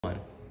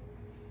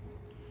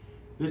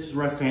This is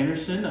Russ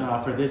Anderson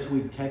for this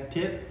week Tech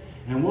Tip.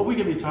 And what we're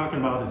going to be talking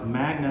about is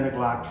magnetic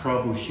lock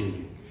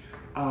troubleshooting.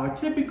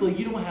 Typically,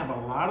 you don't have a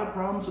lot of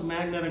problems with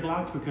magnetic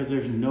locks because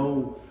there's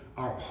no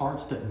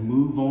parts that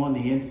move on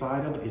the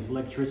inside of it. It's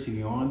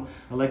electricity on,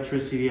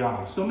 electricity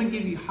off. So I'm going to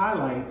give you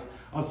highlights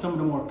of some of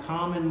the more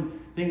common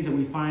things that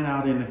we find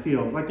out in the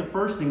field. Like the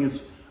first thing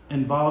is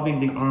involving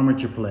the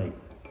armature plate,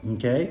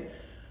 okay?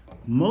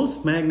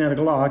 Most magnetic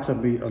locks,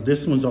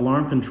 this one's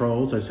alarm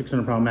controls, a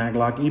 600-pound mag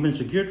lock, even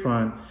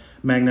Securitron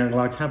magnetic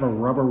locks have a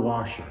rubber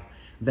washer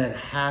that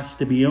has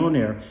to be on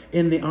there.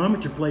 And the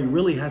armature plate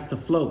really has to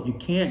float. You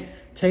can't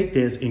take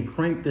this and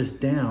crank this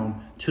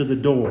down to the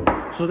door.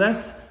 So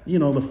that's,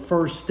 the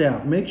first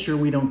step. Make sure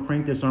we don't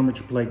crank this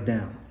armature plate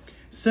down.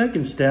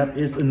 Second step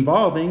is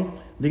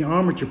involving the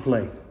armature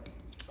plate.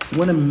 We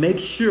want to make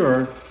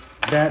sure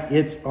that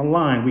it's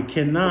aligned. We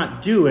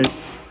cannot do it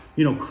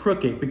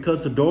crooked,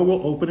 because the door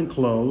will open and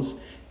close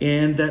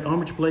and that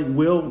armature plate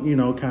will,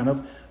 kind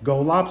of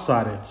go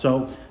lopsided.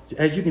 So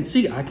as you can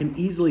see, I can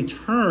easily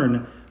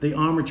turn the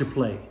armature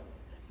plate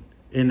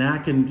and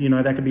that can,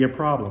 that could be a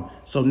problem.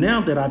 So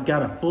now that I've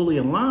got it fully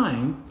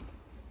aligned,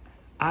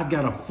 I've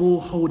got a full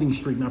holding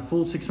streak, not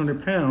full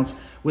 600 pounds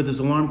with this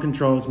alarm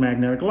controls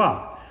magnetic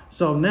lock.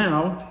 So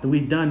now that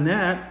we've done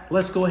that,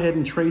 let's go ahead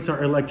and trace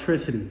our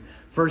electricity.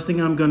 First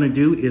thing I'm gonna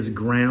do is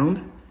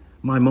ground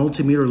my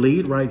multimeter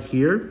lead right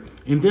here.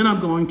 And then I'm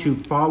going to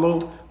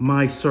follow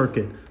my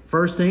circuit.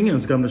 First thing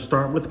is I'm gonna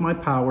start with my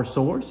power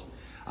source.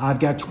 I've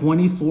got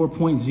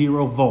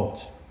 24.0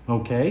 volts,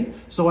 okay?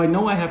 So I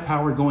know I have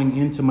power going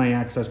into my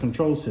access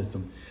control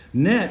system.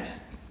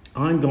 Next,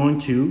 I'm going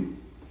to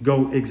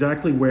go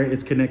exactly where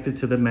it's connected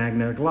to the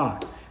magnetic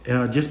lock,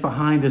 just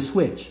behind the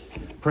switch.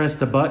 Press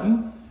the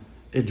button,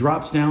 it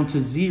drops down to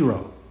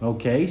 0,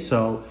 okay?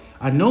 So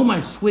I know my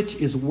switch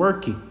is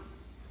working.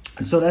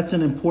 And so that's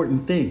an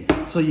important thing.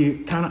 So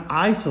you kind of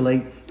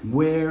isolate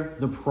where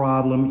the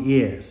problem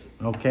is,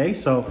 okay?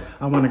 So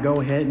I want to go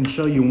ahead and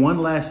show you one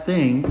last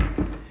thing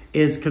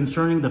is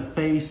concerning the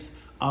face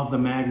of the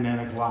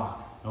magnetic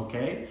lock,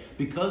 okay?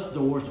 Because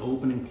doors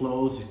open and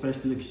close,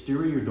 especially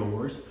exterior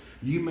doors,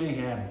 you may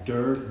have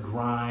dirt,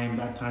 grime,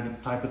 that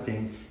type of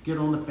thing get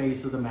on the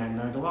face of the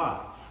magnetic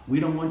lock. We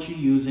don't want you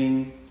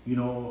using,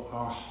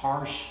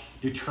 harsh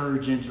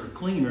detergents or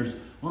cleaners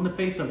on the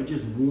face of it.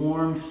 Just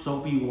warm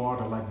soapy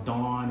water like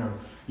Dawn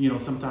or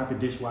some type of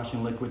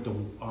dishwashing liquid to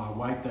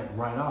wipe that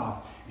right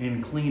off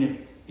and clean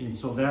it. And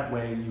so that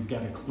way you've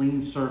got a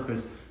clean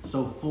surface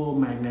so full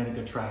magnetic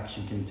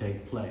attraction can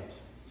take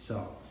place.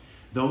 So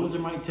those are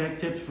my tech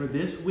tips for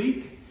this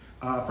week.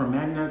 For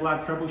magnetic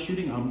lock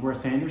troubleshooting, I'm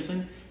Russ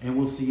Anderson, and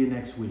we'll see you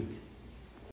next week.